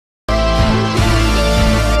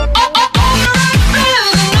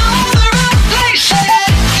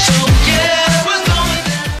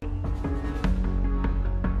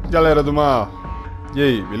Galera do mal, e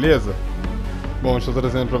aí, beleza? Bom, estou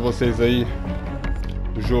trazendo para vocês aí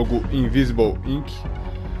o jogo Invisible Ink,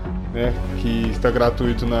 né, que está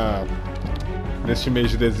gratuito neste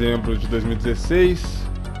mês de dezembro de 2016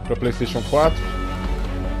 para PlayStation 4.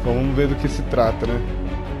 Então vamos ver do que se trata, né?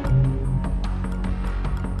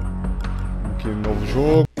 Aqui novo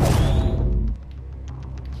jogo.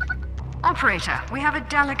 Operator, we have a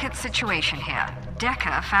delicate situation here.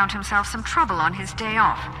 Decker found himself some trouble on his day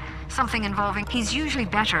off. Something involving... He's usually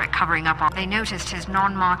better at covering up on... They noticed his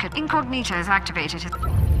non-market incognito has activated his...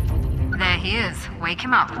 There he is. Wake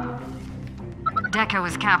him up. Decker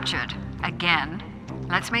was captured. Again.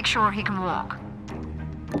 Let's make sure he can walk.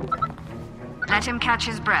 Let him catch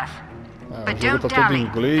his breath. But don't dally.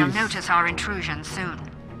 They'll notice our intrusion soon.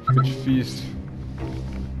 Fica difícil.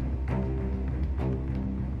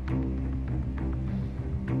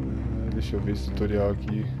 Deixa eu ver esse tutorial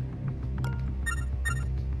aqui.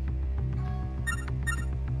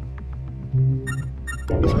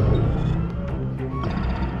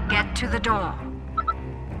 Get to the door.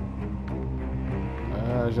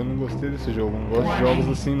 Ah, já não gostei desse jogo. Não gosto de jogos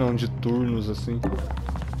assim não, de turnos assim.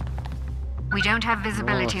 We don't have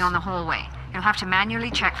visibility on the hallway. You'll have to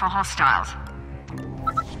manually check for hostiles.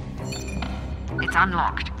 It's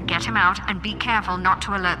unlocked. Get him out and be careful not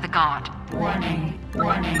to alert the guard. Warning.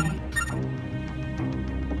 Warning.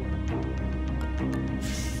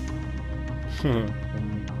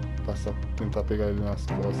 Vamos tentar pegar ele nas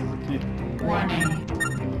costas aqui. Warning.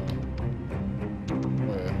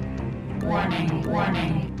 Warning.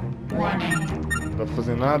 Warning. Warning. Não dá pra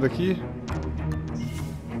fazer nada aqui?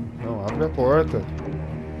 Não, abre a porta.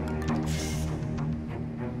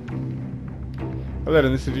 Galera,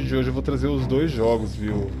 nesse vídeo de hoje eu vou trazer os dois jogos,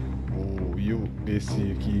 viu?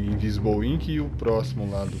 Esse aqui, Invisible Ink, e o próximo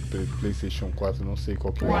lá do PlayStation 4, não sei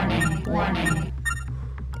qual que é.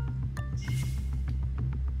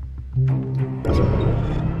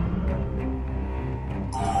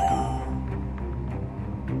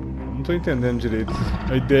 Não tô entendendo direito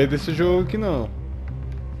a ideia desse jogo aqui não.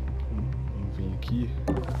 Vamos vir aqui.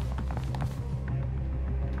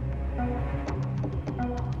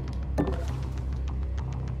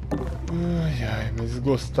 Ai, mas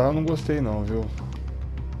gostar não gostei não, viu?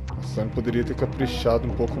 A Sony poderia ter caprichado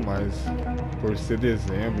um pouco mais. Por ser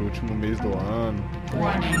dezembro, último mês do ano,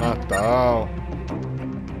 Natal.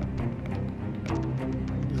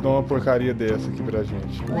 Eles dão uma porcaria dessa aqui pra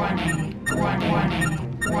gente. Eu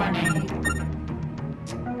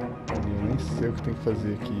nem sei o que tem que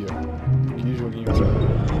fazer aqui, ó. Que joguinho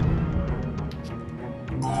bom.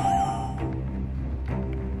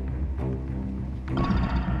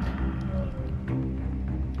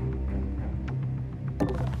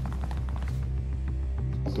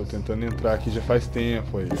 Tô tentando entrar aqui já faz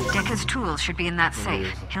tempo aí. Decker's tools should be in that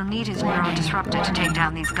safe. He'll need his neural disruptor to take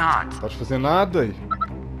down these guards. Pode fazer nada aí.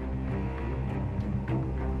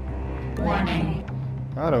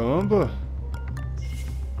 Caramba!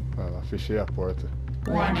 Ah lá, fechei a porta.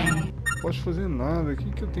 Não pode fazer nada. O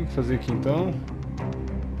que eu tenho que fazer aqui então?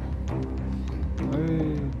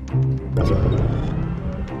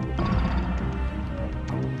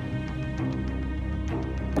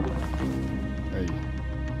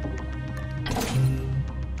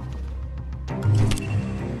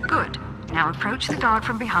 Good. Now approach the guard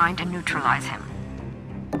from behind and neutralize him.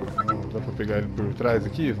 Não dá pra pegar ele por trás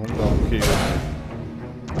aqui? Vamos dar um KO.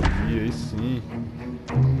 E aí sim.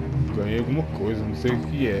 Ganhei alguma coisa, não sei o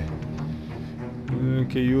que é.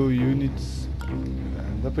 KO Units.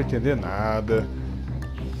 Não dá pra entender nada.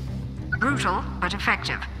 Brutal, but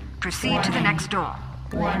effective. Proceed to the next door.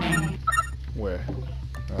 Ué.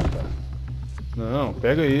 Ah, tá. Não,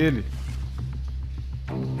 pega ele.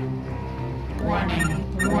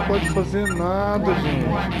 Não pode fazer nada, gente.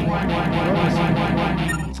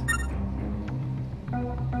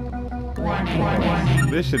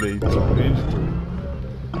 Deixa ele aí, então, editor.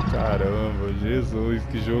 Caramba, Jesus,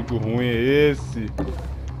 que jogo ruim é esse?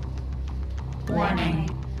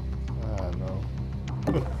 Ah, não.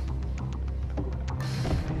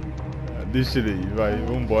 Deixa ele aí, vai,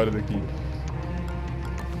 vambora daqui.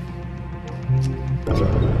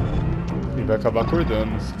 Ele vai acabar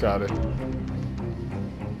acordando esse cara.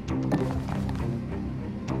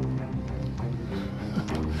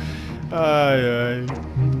 Ai,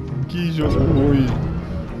 que jogo ruim.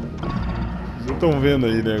 Vocês estão vendo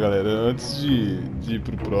aí, né, galera? Antes de ir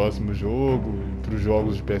pro próximo jogo, pros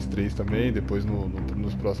jogos de PS3 também, depois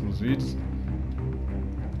nos próximos vídeos,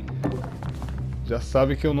 já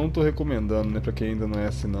sabe que eu não tô recomendando, né, pra quem ainda não é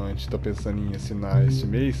assinante, tá pensando em assinar este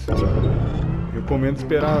mês, eu recomendo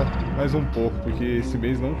esperar mais um pouco, porque esse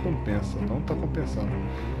mês não compensa, não tá compensando.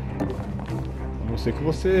 A não ser que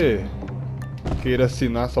você queira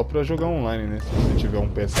assinar só pra jogar online, né? Se você tiver um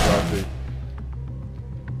PS4 aí.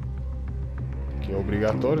 Que é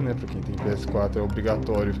obrigatório, né? Pra quem tem PS4 é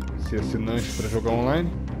obrigatório ser assinante pra jogar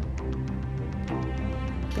online.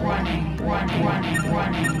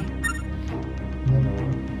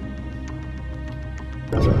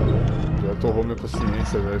 Já torrou minha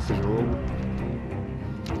paciência já esse jogo.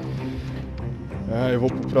 Eu vou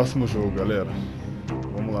pro próximo jogo, galera.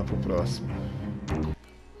 Vamos lá pro próximo.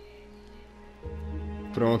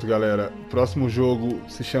 Pronto, galera. O próximo jogo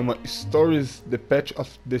se chama Stories: The Path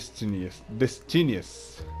of Destinies.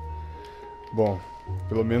 Bom,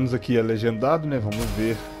 pelo menos aqui é legendado, né? Vamos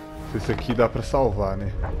ver se esse aqui dá pra salvar,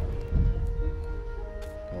 né?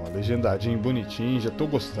 Ó, legendadinho, bonitinho, já tô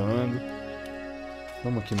gostando.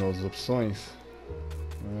 Vamos aqui nas opções.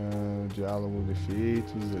 Diálogo,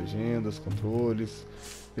 defeitos, legendas, controles.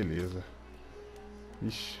 Beleza.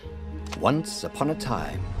 Ixi. Once upon a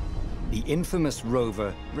time, the infamous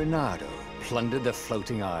rover Reynardo plundered the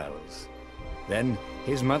floating isles. Then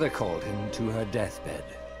his mother called him to her deathbed.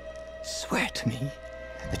 "Swear to me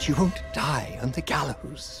that you won't die on the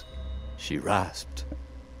gallows," she rasped.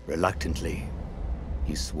 Reluctantly,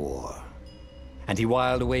 he swore. And he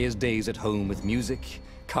whiled away his days at home with music,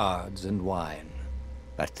 cards, and wine.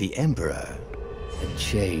 But the Emperor had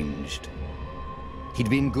changed. He'd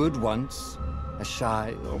been good once, a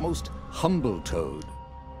shy, almost humble toad.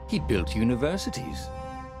 He'd built universities.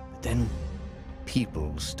 But then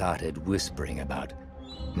people started whispering about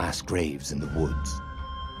mass graves in the woods,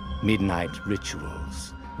 midnight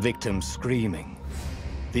rituals, victims screaming.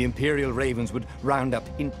 The Imperial Ravens would round up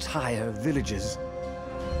entire villages,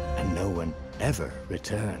 and no one ever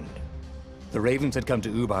returned. The Ravens had come to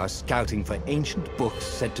Ubar scouting for ancient books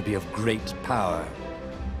said to be of great power.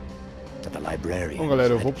 But the librarians Bom,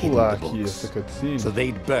 galera, eu vou had hidden pular the aqui books, essa cutscene. so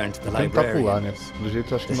they'd burnt the Vou tentar pular, librarians. né? Do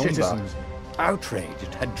jeito eu acho que The não dá. citizens,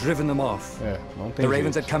 outraged, had driven them off. Não tem The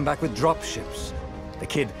Ravens jeito. had come back with dropships. The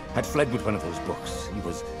kid had fled with one of those books. He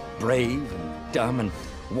was brave and dumb and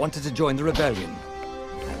wanted to join the rebellion.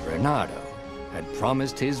 And Reynardo had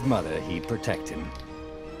promised his mother he'd protect him.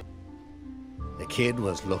 The kid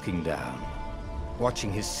was looking down,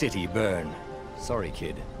 watching his city burn. "Sorry,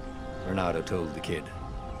 kid," Reynardo told the kid.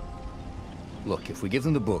 "Look, if we give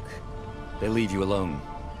them the book, they'll leave you alone."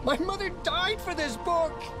 "My mother died for this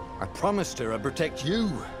book!" "I promised her I'd protect you."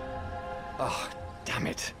 "Oh, damn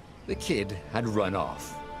it." The kid had run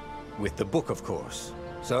off. With the book, of course.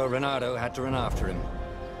 So Reynardo had to run after him.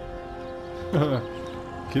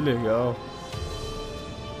 Que legal.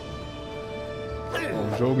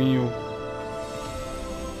 Um joguinho.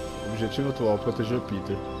 Objetivo atual, proteger o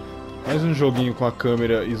Peter. Mais um joguinho com a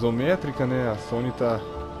câmera isométrica, né? A Sony tá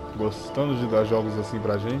gostando de dar jogos assim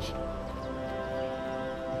pra gente.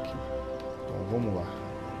 Aqui. Então vamos lá.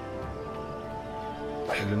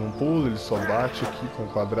 Ele não pula, ele só bate aqui com o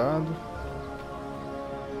quadrado.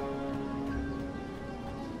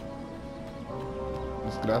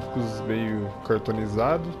 Os gráficos meio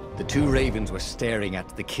cartoonizados. The two Ravens were staring at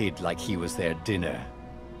the kid like he was their dinner,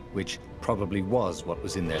 which probably was what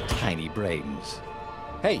was in their tiny brains.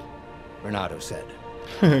 "Hey," Reynardo said.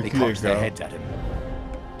 They cocked their heads at him.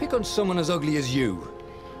 "Pick on someone as ugly as you."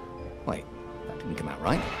 Wait, that didn't come out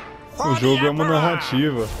right. O jogo é uma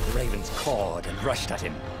narrativa. The Ravens cawed and rushed at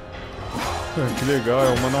him. Que legal,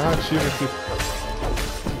 é uma narrativa esse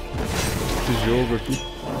jogo aqui.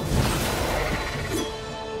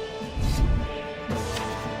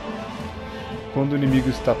 Quando o inimigo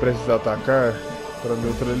está prestes a atacar, para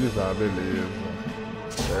neutralizar, beleza.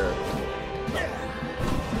 Certo.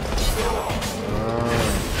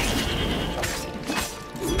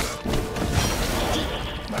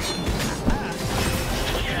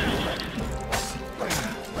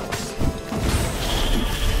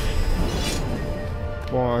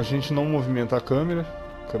 Bom, a gente não movimenta a câmera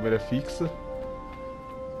é fixa.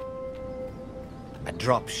 A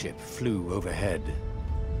dropship flew overhead.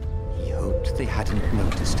 He hoped they hadn't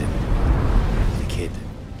noticed him. The kid.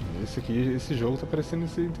 Esse jogo tá parecendo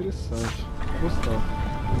ser interessante. Tô gostando.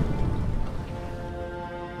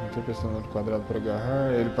 Tem pressionando o quadrado para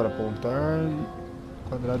agarrar, ele para apontar e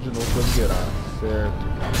quadrado de novo para virar. Certo.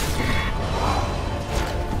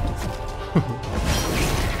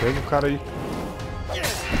 Pega o cara aí.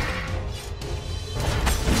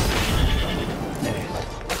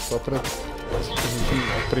 Só pra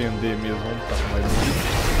gente aprender mesmo, vamos estar mais aqui.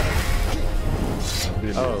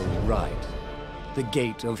 Beleza. Oh, right. The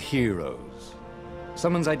Gate of Heroes.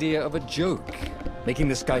 Someone's idea of a joke, making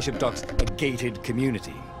the Skyship docks a gated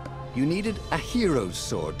community. You needed a hero's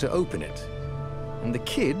sword to open it. And the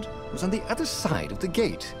kid was on the other side of the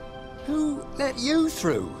gate. Who let you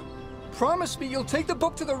through? Promise me you'll take the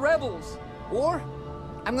book to the rebels, or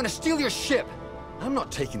I'm gonna steal your ship. I'm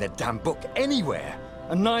not taking that damn book anywhere,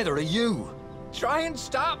 and neither are you. Try and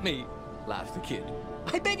stop me, laughed the kid.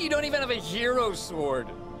 I bet you don't even have a hero sword.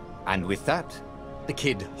 And with that, the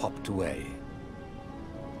kid hopped away.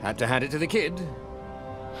 Had to hand it to the kid.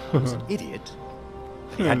 He was an idiot.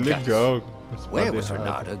 He had guts. Legal. Where was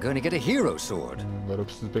Renato going to get a hero sword? Agora eu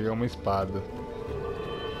preciso pegar uma espada.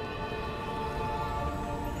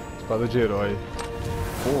 Espada de herói.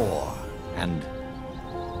 4 and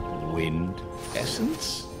wind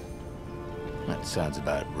essence? That sounds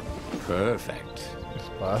about perfect.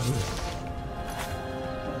 Espadas.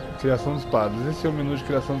 Criação de espadas. Esse é o menu de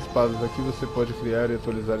criação de espadas. Aqui você pode criar e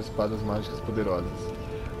atualizar espadas mágicas poderosas.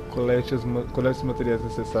 Colete os materiais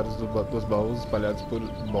necessários dos baús espalhados por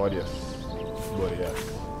Boreas.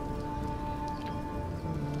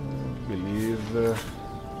 Beleza.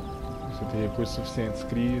 Você tem recursos suficientes.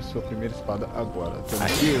 Crie sua primeira espada agora. A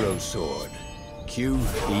hero sword.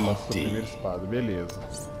 Nossa, primeira espada. Beleza.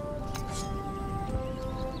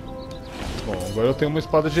 Bom, agora eu tenho uma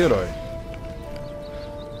espada de herói.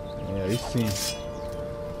 E aí sim.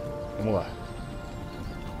 Vamos lá.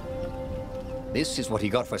 This is what he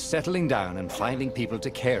got for settling down and finding people to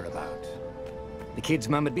care about. The kid's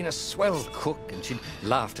mum had been a swell cook and she'd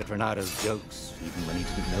laughed at Renato's jokes, even when he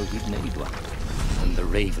didn't know he'd made one. And the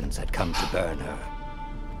ravens had come to burn her.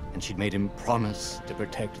 And she'd made him promise to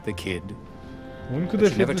protect the kid. O único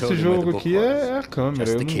defeito desse jogo aqui é a câmera.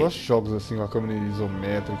 Eu não gosto de jogos assim com a câmera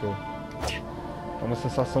isométrica. É uma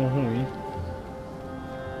sensação ruim.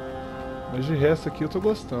 Mas de resto aqui eu tô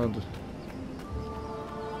gostando.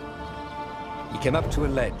 He came up to a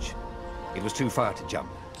ledge. It was too far to jump.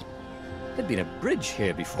 There'd been a bridge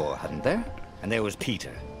here before, hadn't there? And there was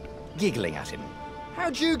Peter, giggling at him.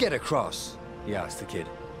 How'd you get across? He asked the kid.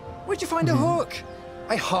 Where'd you find a hook?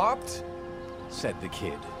 I hopped, said the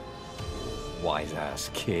kid. Wise-ass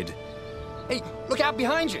kid. Hey, look out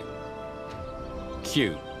behind you!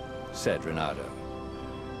 Cute, said Renato.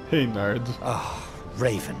 Reinardo. Ah,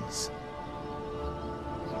 ravens.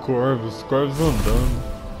 Corvos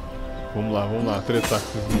andando. Vamos lá, tretar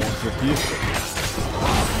com esses monstros aqui.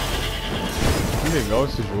 Que legal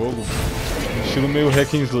esse jogo. Estilo meio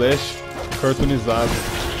hack and slash, cartoonizado.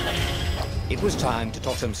 It was time to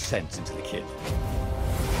talk some sense into the kid.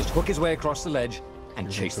 Just hook his way across the ledge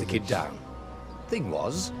and chase the kid down. Thing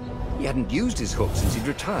was, he hadn't used his hook since he'd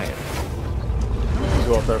retired.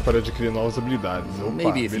 Voltar para adquirir novas habilidades. Opa,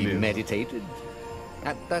 maybe if beleza. he meditated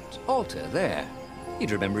at that altar there,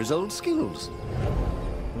 he'd remember his old skills.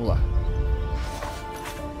 Vamos lá.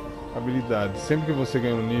 Habilidades. Sempre que você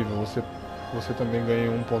ganha um nível, você também ganha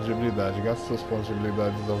um ponto de habilidade. Gaste seus pontos de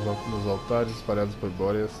habilidades nos altares espalhados por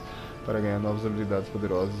Boreas para ganhar novas habilidades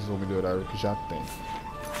poderosas ou melhorar o que já tem.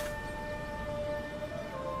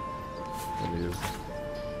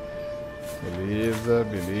 Beleza.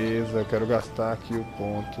 Eu quero gastar aqui o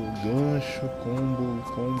ponto. Gancho, combo.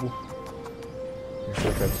 Vou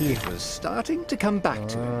colocar aqui. It was starting to come back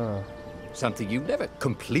to him. Something you never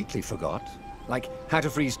completely forgot. Like how to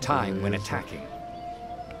freeze time when attacking.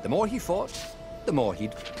 The more he fought, the more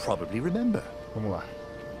he'd probably remember. Vamos lá.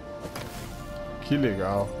 Que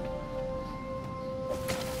legal.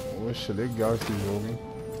 Poxa, legal esse jogo, hein?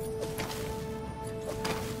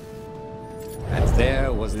 And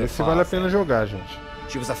there was the Esse vale a pena jogar, gente.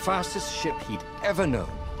 She was the fastest ship he'd ever known.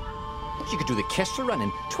 She could do the Kestra run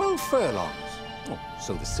in 12 furlongs. Oh,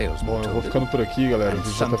 so the salesman Bom, eu vou ficando por aqui, galera. O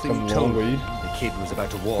vídeo já tá ficando longo aí.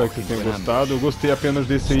 Espero que vocês tenham gostado. Eu gostei apenas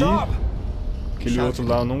desse aí. Aquele outro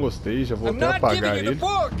lá eu não gostei, já vou até apagar ele.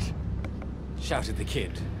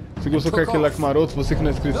 Se gostou, quer aquele like maroto. Você que não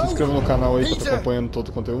é inscrito, se inscreva no canal aí pra estar acompanhando todo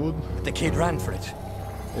o conteúdo.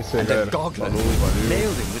 É isso aí, galera. Falou, valeu.